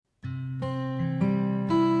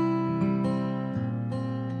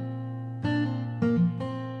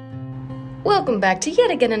Welcome back to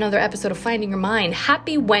yet again another episode of Finding Your Mind.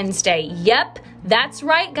 Happy Wednesday. Yep, that's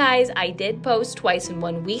right, guys. I did post twice in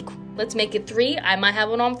 1 week. Let's make it 3. I might have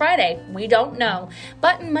one on Friday. We don't know.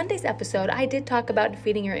 But in Monday's episode, I did talk about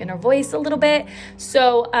defeating your inner voice a little bit.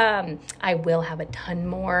 So I will have a ton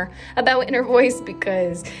more about inner voice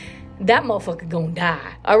because that motherfucker gonna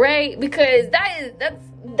die. All right? Because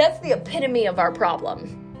that's the epitome of our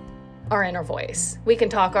problem. Our inner voice. We can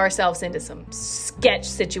talk ourselves into some sketch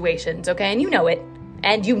situations, okay? And you know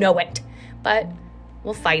it. But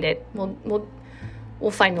we'll fight it.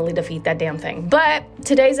 We'll finally defeat that damn thing. But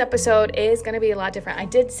today's episode is going to be a lot different. I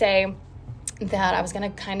did say that I was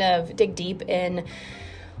going to kind of dig deep in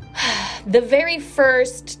the very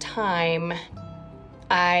first time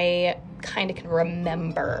I kind of can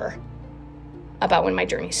remember about when my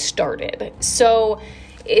journey started. So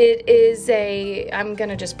it is I'm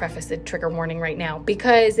going to just preface the trigger warning right now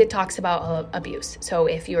because it talks about abuse. So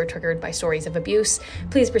if you are triggered by stories of abuse,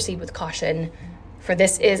 please proceed with caution. For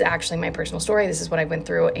this is actually my personal story. This is what I went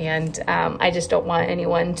through. And I just don't want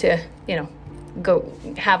anyone to, go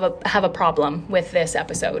have a problem with this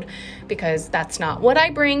episode because that's not what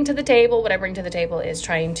I bring to the table. What I bring to the table is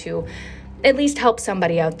trying to at least help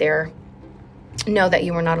somebody out there know that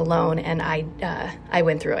you are not alone. And I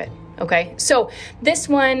went through it. Okay, so this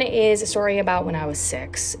one is a story about when I was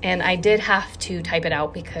 6, and I did have to type it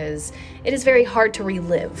out because it is very hard to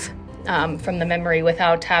relive from the memory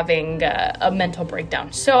without having a mental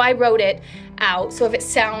breakdown. So I wrote it out. So if it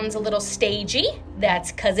sounds a little stagey,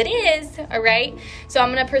 that's because it is, all right? So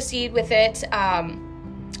I'm going to proceed with it.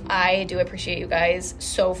 I do appreciate you guys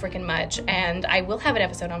so freaking much, and I will have an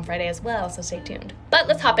episode on Friday as well, so stay tuned. But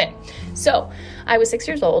let's hop in. So I was 6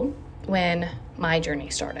 years old when my journey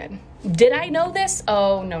started. Did I know this?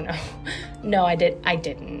 Oh, no, I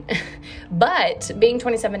didn't. But being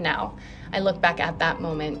 27 now, I look back at that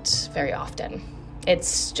moment very often.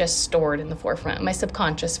 It's just stored in the forefront of my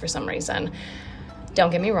subconscious for some reason. Don't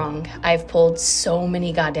get me wrong. I've pulled so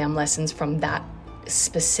many goddamn lessons from that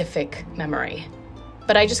specific memory,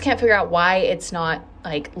 but I just can't figure out why it's not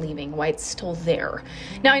leaving, why it's still there.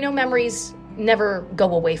 Now I know memories never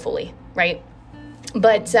go away fully, right?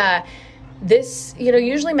 But, this,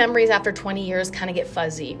 usually memories after 20 years kind of get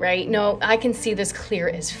fuzzy, right? No, I can see this clear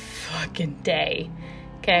as fucking day.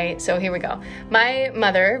 Okay, so here we go. My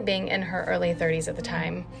mother, being in her early 30s at the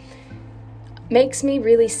time, makes me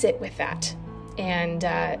really sit with that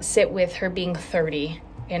and sit with her being 30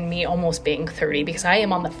 and me almost being 30 because I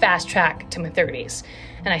am on the fast track to my 30s.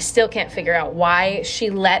 And I still can't figure out why she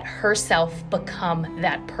let herself become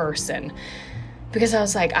that person. Because I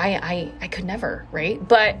was like, I could never, right?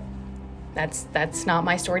 But that's not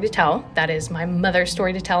my story to tell. That is my mother's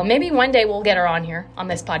story to tell. Maybe one day we'll get her on here on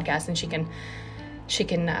this podcast and she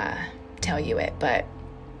can tell you it. But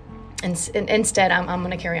instead, I'm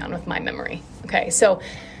going to carry on with my memory. Okay, so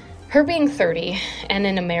her being 30 and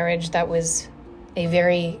in a marriage that was a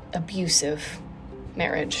very abusive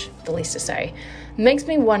marriage, the least to say, makes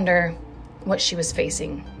me wonder what she was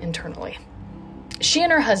facing internally. She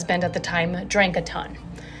and her husband at the time drank a ton.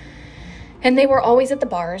 And they were always at the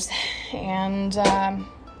bars and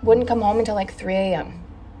wouldn't come home until 3 a.m.,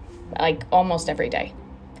 almost every day.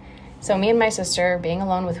 So me and my sister, being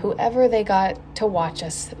alone with whoever they got to watch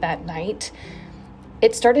us that night,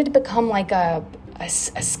 it started to become like a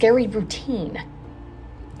scary routine.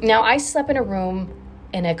 Now, I slept in a room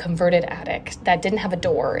in a converted attic that didn't have a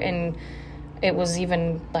door, and it was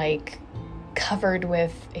even covered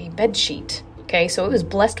with a bed sheet. Okay, so it was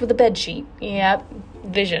blessed with a bed sheet. Yep.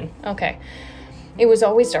 Vision. Okay. It was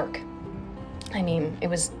always dark. I mean, it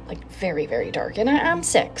was very, very dark. And I'm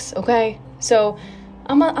 6, okay? So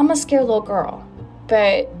I'm a scared little girl.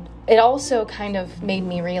 But it also kind of made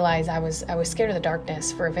me realize I was scared of the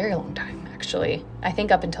darkness for a very long time, actually. I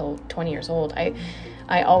think up until 20 years old,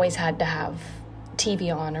 I always had to have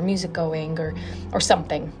TV on or music going or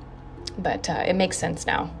something. But it makes sense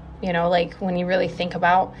now. When you really think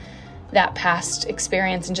about that past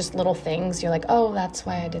experience and just little things, you're like, oh, that's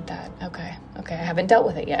why I did that. Okay, I haven't dealt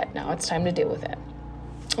with it yet. Now it's time to deal with it.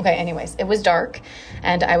 Okay, anyways, it was dark,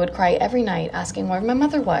 and I would cry every night asking where my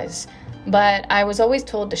mother was. But I was always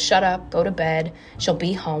told to shut up, go to bed. She'll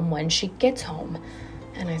be home when she gets home.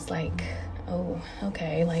 And I was like, oh,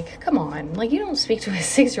 okay, come on. You don't speak to a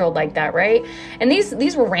 6-year-old like that, right? And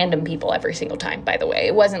these were random people every single time, by the way.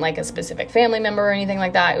 It wasn't a specific family member or anything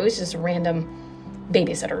like that. It was just random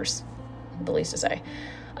babysitters, the least to say.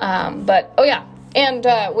 But, oh yeah. And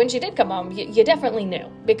when she did come home, you definitely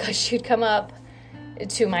knew because she'd come up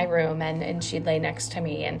to my room and she'd lay next to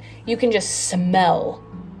me and you can just smell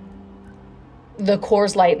the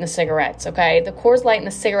Coors Light and the cigarettes, okay? The Coors Light and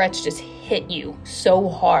the cigarettes just hit you so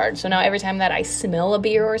hard. So now every time that I smell a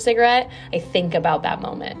beer or a cigarette, I think about that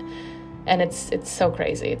moment. And it's so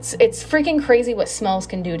crazy. It's freaking crazy what smells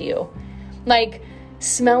can do to you. Like,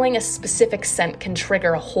 smelling a specific scent can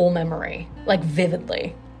trigger a whole memory, like,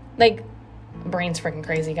 vividly. Like, brain's freaking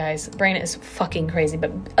crazy, guys. Brain is fucking crazy,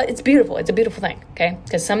 but it's beautiful. It's a beautiful thing, okay?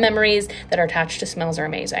 Because some memories that are attached to smells are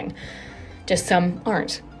amazing. Just some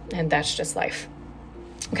aren't, and that's just life.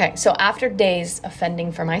 Okay, so after days of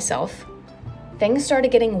fending for myself, things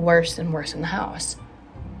started getting worse and worse in the house.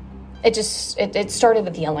 It started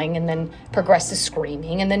with yelling and then progressed to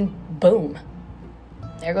screaming, and then boom,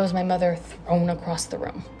 there goes my mother thrown across the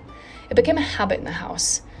room. It became a habit in the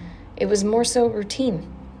house. It was more so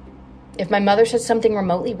routine. If my mother said something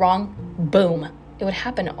remotely wrong, boom, it would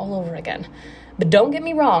happen all over again. But don't get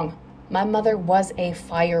me wrong, my mother was a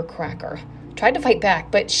firecracker. Tried to fight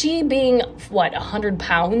back, but she being, 100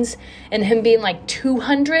 pounds, and him being like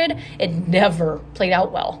 200, it never played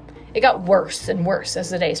out well. It got worse and worse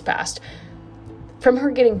as the days passed. From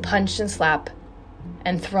her getting punched and slapped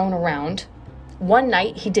and thrown around, one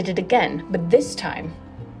night he did it again, but this time,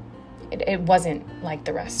 it wasn't like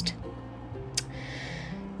the rest.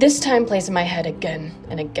 This time plays in my head again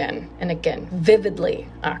and again and again, vividly,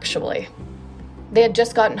 actually. They had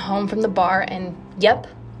just gotten home from the bar and, yep,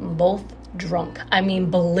 both drunk. I mean,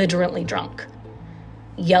 belligerently drunk.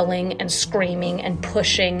 Yelling and screaming and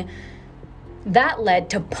pushing. That led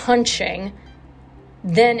to punching.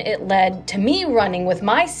 Then it led to me running with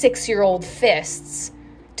my 6-year-old fists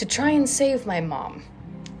to try and save my mom.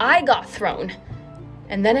 I got thrown.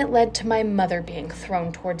 And then it led to my mother being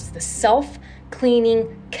thrown towards the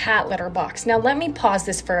self-cleaning cat litter box. Now, let me pause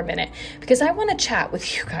this for a minute because I want to chat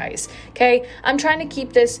with you guys, okay? I'm trying to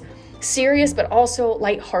keep this serious but also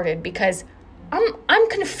lighthearted because I'm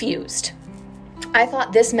confused. I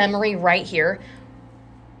thought this memory right here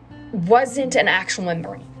wasn't an actual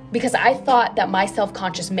memory because I thought that my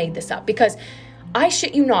self-conscious made this up because I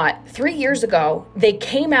shit you not, 3 years ago, they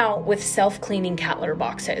came out with self-cleaning cat litter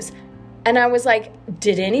boxes. And I was like,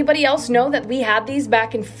 did anybody else know that we had these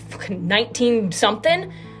back in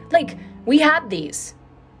 19-something? Like, we had these.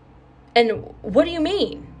 And what do you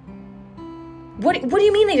mean? What do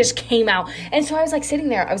you mean they just came out? And so I was like sitting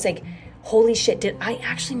there, I was like, holy shit, did I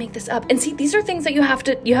actually make this up? And see, these are things that you have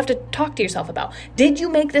to talk to yourself about. Did you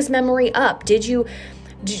make this memory up? Did you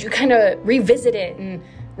kind of revisit it and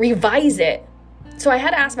revise it? So I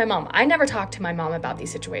had to ask my mom. I never talked to my mom about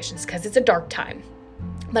these situations because it's a dark time.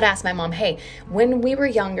 But I asked my mom, hey, when we were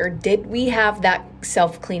younger, did we have that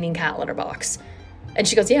self-cleaning cat litter box? And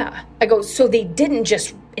she goes, yeah. I go, so they didn't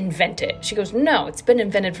just invent it. She goes, no, it's been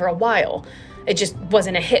invented for a while. It just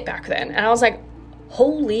wasn't a hit back then. And I was like,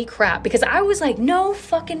 holy crap. Because I was like, no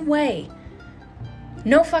fucking way.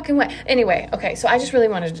 No fucking way. Anyway, okay, so I just really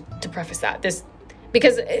wanted to preface that.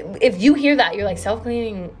 Because if you hear that, you're like,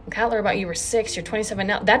 self-cleaning cat litter box, you were 6, you're 27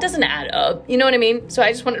 now. That doesn't add up. You know what I mean? So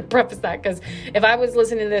I just wanted to preface that because if I was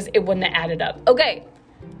listening to this, it wouldn't have added up. Okay,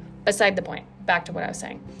 beside the point. Back to what I was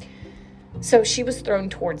saying. So she was thrown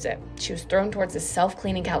towards it. She was thrown towards this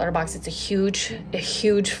self-cleaning cat litter box. It's a huge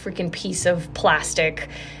freaking piece of plastic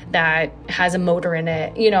that has a motor in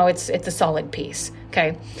it. You know, it's a solid piece.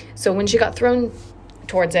 Okay. So when she got thrown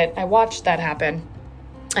towards it, I watched that happen,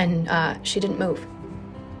 and she didn't move.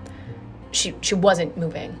 She wasn't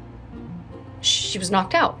moving. She was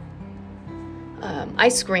knocked out. I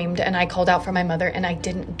screamed and I called out for my mother, and I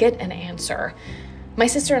didn't get an answer. My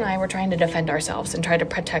sister and I were trying to defend ourselves and try to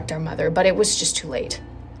protect our mother, but it was just too late.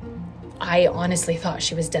 I honestly thought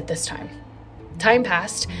she was dead this time. Time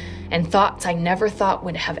passed, and thoughts I never thought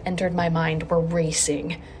would have entered my mind were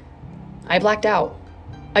racing. I blacked out.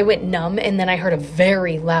 I went numb, and then I heard a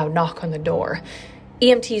very loud knock on the door.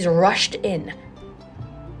 EMTs rushed in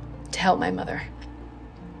to help my mother.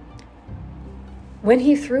 When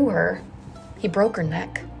he threw her, he broke her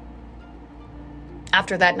neck.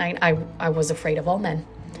 After that night, I was afraid of all men.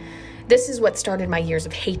 This is what started my years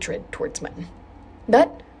of hatred towards men.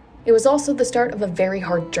 But it was also the start of a very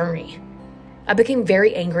hard journey. I became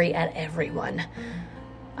very angry at everyone.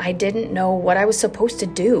 I didn't know what I was supposed to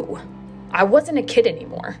do. I wasn't a kid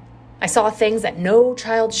anymore. I saw things that no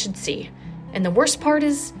child should see. And the worst part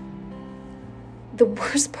of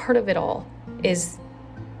it all is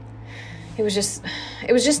it was just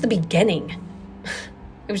the beginning.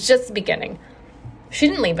 It was just the beginning. She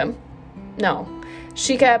didn't leave him. No.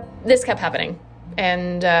 This kept happening.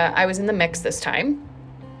 And I was in the mix this time.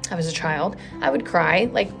 I was a child. I would cry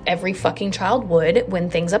like every fucking child would when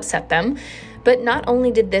things upset them. But not only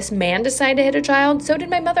did this man decide to hit a child, so did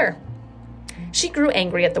my mother. She grew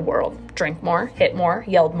angry at the world, drank more, hit more,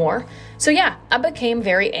 yelled more. So yeah, I became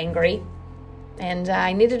very angry, and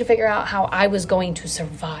I needed to figure out how I was going to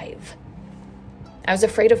survive. I was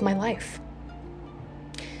afraid of my life.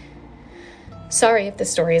 Sorry if this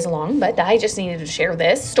story is long, but I just needed to share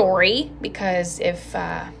this story because if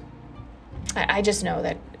I just know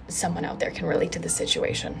that someone out there can relate to this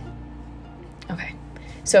situation. Okay,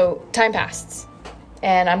 so time passed,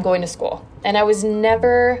 and I'm going to school, and I was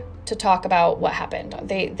never to talk about what happened.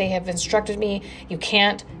 They have instructed me, you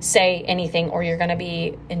can't say anything or you're going to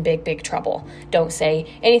be in big trouble. Don't say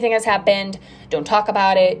anything has happened. Don't talk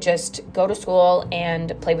about it. Just go to school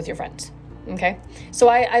and play with your friends. Okay? So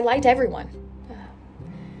I lied to everyone.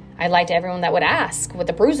 I lied to everyone that would ask what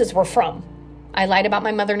the bruises were from. I lied about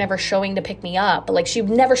my mother never showing to pick me up. Like, she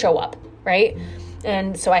would never show up, right?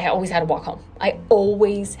 And so I always had to walk home. I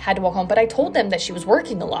always had to walk home. But I told them that she was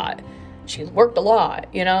working a lot. She worked a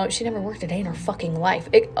lot, you know. She never worked a day in her fucking life.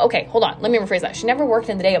 Okay, hold on. Let me rephrase that. She never worked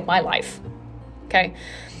in the day of my life. Okay?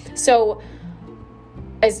 So,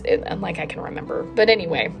 like I can remember. But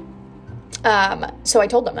anyway, so I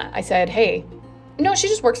told them that. I said, hey, no, she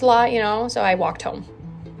just works a lot, you know. So I walked home.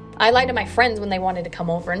 I lied to my friends when they wanted to come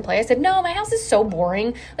over and play. I said, no, my house is so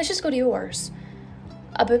boring. Let's just go to yours.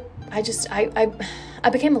 But I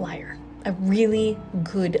became a liar. A really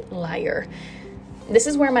good liar. This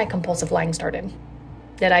is where my compulsive lying started.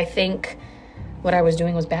 Did I think what I was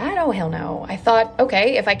doing was bad? Oh, hell no. I thought,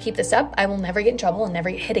 okay, if I keep this up, I will never get in trouble and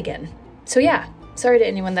never get hit again. So yeah, sorry to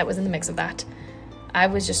anyone that was in the mix of that. I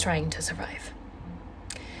was just trying to survive.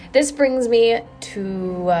 This brings me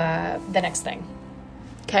to the next thing.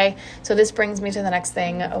 Okay, so this brings me to the next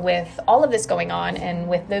thing with all of this going on and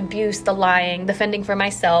with the abuse, the lying, the fending for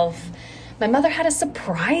myself. My mother had a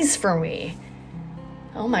surprise for me.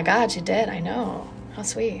 Oh my God, she did. I know. How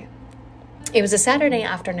sweet. It was a Saturday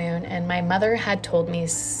afternoon, and my mother had told me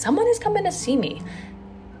someone is coming to see me.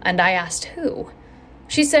 And I asked who.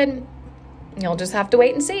 She said, you'll just have to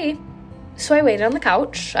wait and see. So I waited on the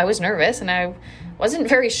couch. I was nervous, and I wasn't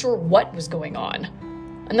very sure what was going on.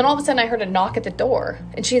 And then all of a sudden, I heard a knock at the door,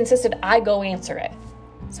 and she insisted I go answer it.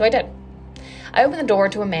 So I did. I opened the door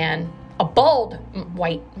to a man, a bald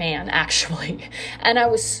white man, actually, and I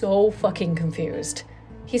was so fucking confused.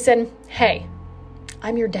 He said, hey,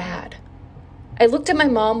 I'm your dad. I looked at my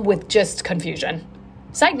mom with just confusion.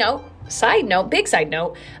 Side note, big side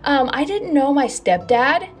note, I didn't know my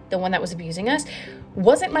stepdad, the one that was abusing us,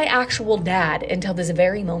 wasn't my actual dad until this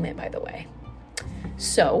very moment, by the way.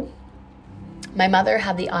 So, my mother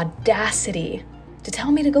had the audacity to tell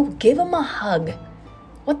me to go give him a hug.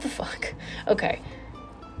 What the fuck? Okay.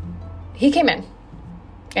 He came in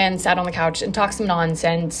and sat on the couch and talked some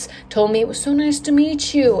nonsense, told me it was so nice to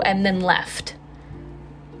meet you, and then left.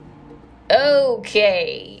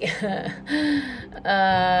 Okay.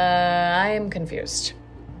 I am confused.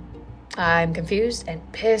 I'm confused and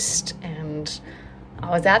pissed, and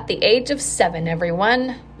I was at the age of 7,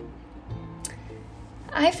 everyone.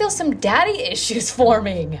 I feel some daddy issues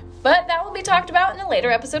forming, but that will be talked about in a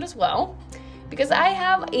later episode as well, because I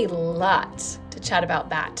have a lot to chat about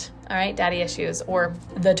that. All right, daddy issues, or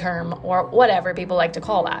the term, or whatever people like to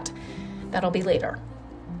call that. That'll be later.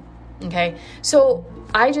 Okay, so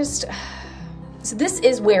this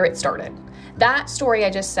is where it started. That story I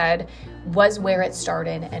just said was where it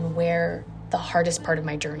started and where the hardest part of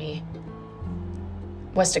my journey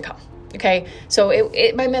was to come. Okay, so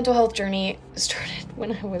my mental health journey started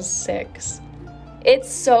when I was 6.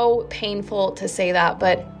 It's so painful to say that,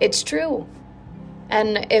 but it's true.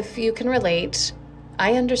 And if you can relate,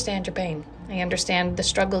 I understand your pain. I understand the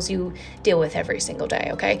struggles you deal with every single day,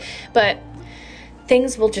 okay? But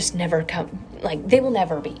things will just never come, they will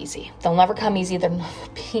never be easy. They'll never come easy. They'll never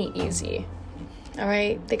be easy, all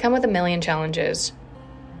right? They come with a million challenges.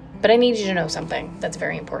 But I need you to know something that's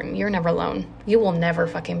very important. You're never alone. You will never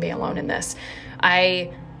fucking be alone in this.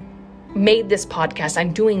 I made this podcast.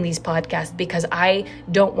 I'm doing these podcasts because I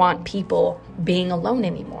don't want people being alone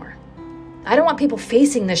anymore. I don't want people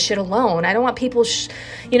facing this shit alone. I don't want people,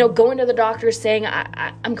 going to the doctor saying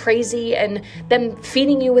I'm crazy and them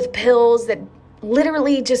feeding you with pills that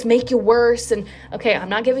literally just make you worse. And okay, I'm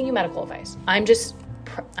not giving you medical advice. I'm just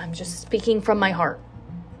speaking from my heart.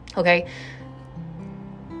 Okay.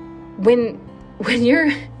 When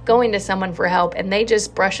you're going to someone for help and they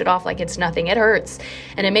just brush it off like it's nothing, it hurts.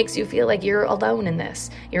 And it makes you feel like you're alone in this.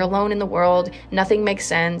 You're alone in the world. Nothing makes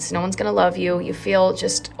sense. No one's going to love you. You feel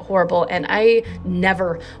just horrible. And I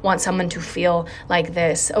never want someone to feel like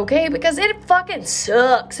this, okay? Because it fucking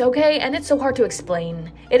sucks, okay? And it's so hard to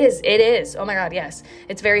explain. It is. Oh my God, yes.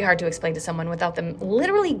 It's very hard to explain to someone without them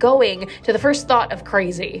literally going to the first thought of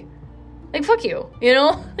crazy. Like, fuck you, you know?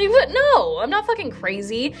 Like, but no, I'm not fucking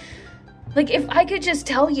crazy. Like, if I could just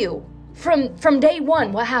tell you from day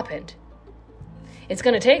one what happened. It's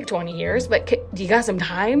going to take 20 years, but you got some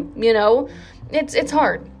time, you know? It's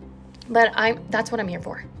hard. But that's what I'm here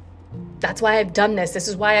for. That's why I've done this. This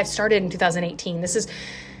is why I've started in 2018. This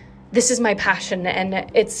is my passion, and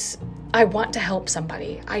I want to help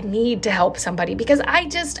somebody. I need to help somebody because I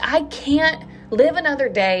can't live another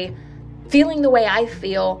day feeling the way I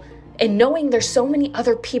feel and knowing there's so many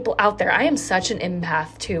other people out there. I am such an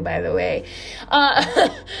empath too, by the way.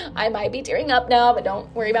 I might be tearing up now, but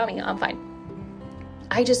don't worry about me. I'm fine.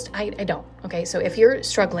 I don't. Okay, so if you're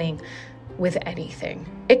struggling with anything,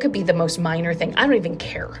 it could be the most minor thing. I don't even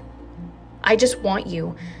care. I just want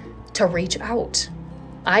you to reach out.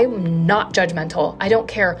 I'm not judgmental. I don't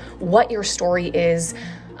care what your story is.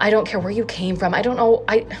 I don't care where you came from. I don't know.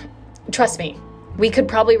 Trust me, we could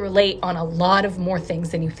probably relate on a lot of more things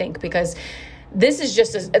than you think, because this is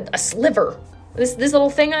just a sliver. This little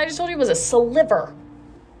thing I just told you was a sliver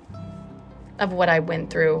of what I went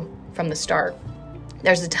through from the start.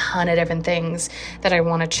 There's a ton of different things that I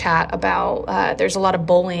want to chat about. There's a lot of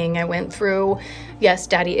bullying I went through. Yes,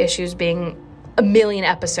 daddy issues being a million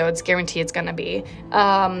episodes, guarantee it's going to be.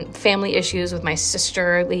 Family issues with my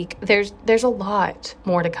sister. Like, there's a lot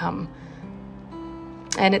more to come.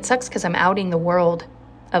 And it sucks because I'm outing the world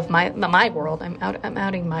of my world. I'm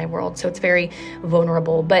outing my world. So it's very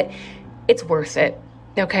vulnerable, but it's worth it.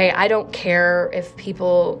 Okay. I don't care if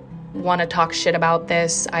people want to talk shit about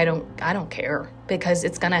this. I don't care, because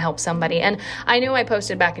it's going to help somebody. And I knew I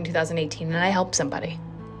posted back in 2018 and I helped somebody.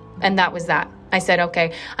 And that was that. I said,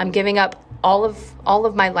 okay, I'm giving up all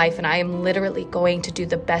of my life, and I am literally going to do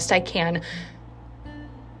the best I can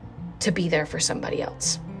to be there for somebody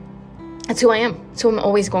else. That's who I am. That's who I'm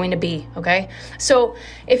always going to be, okay? So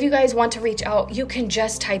if you guys want to reach out, you can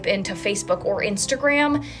just type into Facebook or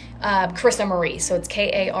Instagram, Karissa Marie. So it's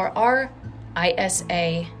KarrisAmarie,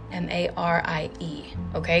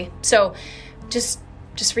 okay? So just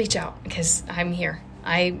reach out, because I'm here.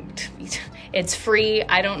 It's free.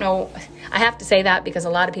 I don't know. I have to say that because a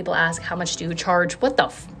lot of people ask, how much do you charge? What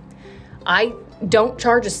the I don't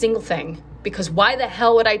charge a single thing, because why the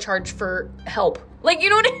hell would I charge for help? Like, you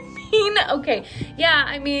know what I mean? Okay. Yeah.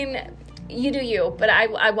 I mean, you do you, but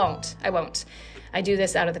I won't. I do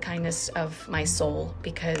this out of the kindness of my soul,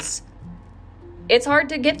 because it's hard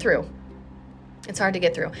to get through.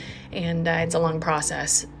 And it's a long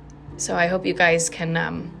process. So I hope you guys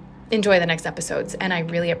can enjoy the next episodes. And I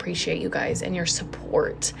really appreciate you guys and your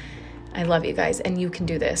support. I love you guys, and you can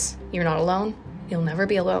do this. You're not alone. You'll never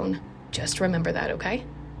be alone. Just remember that, okay?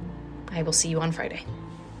 I will see you on Friday.